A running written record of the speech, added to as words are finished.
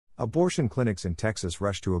Abortion clinics in Texas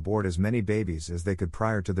rushed to abort as many babies as they could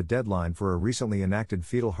prior to the deadline for a recently enacted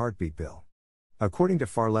fetal heartbeat bill. According to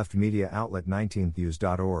far-left media outlet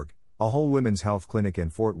 19thnews.org, a whole women's health clinic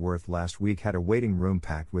in Fort Worth last week had a waiting room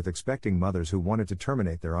packed with expecting mothers who wanted to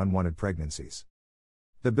terminate their unwanted pregnancies.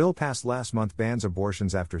 The bill passed last month bans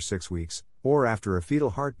abortions after 6 weeks, or after a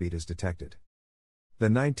fetal heartbeat is detected. The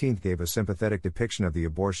 19th gave a sympathetic depiction of the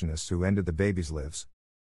abortionists who ended the babies' lives.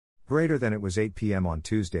 Greater than it was 8 p.m. on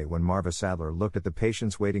Tuesday when Marva Sadler looked at the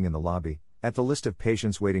patients waiting in the lobby, at the list of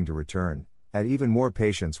patients waiting to return, at even more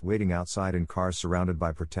patients waiting outside in cars surrounded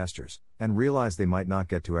by protesters, and realized they might not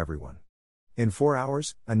get to everyone. In 4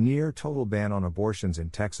 hours, a near-total ban on abortions in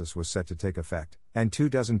Texas was set to take effect, and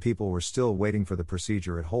 24 people were still waiting for the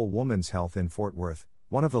procedure at Whole Woman's Health in Fort Worth,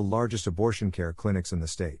 one of the largest abortion care clinics in the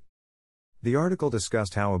state. The article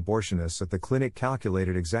discussed how abortionists at the clinic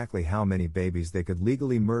calculated exactly how many babies they could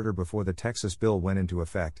legally murder before the Texas bill went into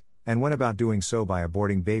effect, and went about doing so by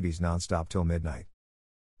aborting babies nonstop till midnight.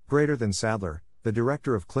 Greater than Sadler, the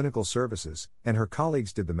director of clinical services, and her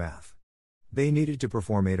colleagues did the math. They needed to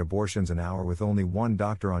perform 8 abortions an hour with only one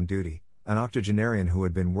doctor on duty, an octogenarian who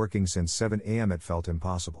had been working since 7 a.m. It felt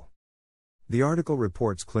impossible. The article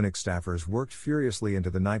reports clinic staffers worked furiously into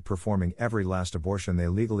the night performing every last abortion they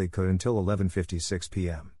legally could until 11:56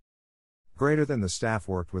 p.m. Greater than the staff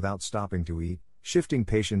worked without stopping to eat, shifting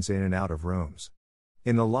patients in and out of rooms.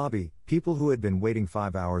 In the lobby, people who had been waiting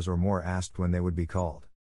 5 hours or more asked when they would be called.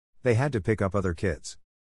 They had to pick up other kids.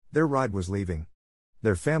 Their ride was leaving.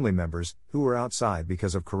 Their family members, who were outside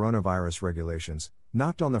because of coronavirus regulations,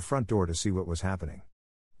 knocked on the front door to see what was happening.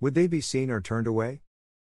 Would they be seen or turned away?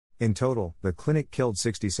 In total, the clinic killed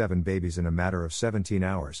 67 babies in a matter of 17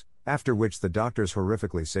 hours, after which the doctors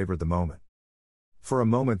horrifically savored the moment. For a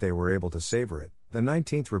moment they were able to savor it, the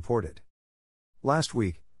 19th reported. Last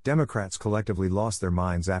week, Democrats collectively lost their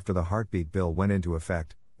minds after the heartbeat bill went into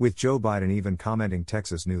effect, with Joe Biden even commenting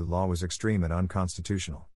Texas' new law was extreme and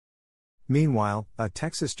unconstitutional. Meanwhile, a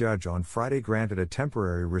Texas judge on Friday granted a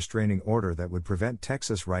temporary restraining order that would prevent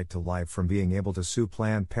Texas Right to Life from being able to sue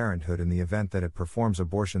Planned Parenthood in the event that it performs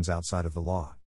abortions outside of the law.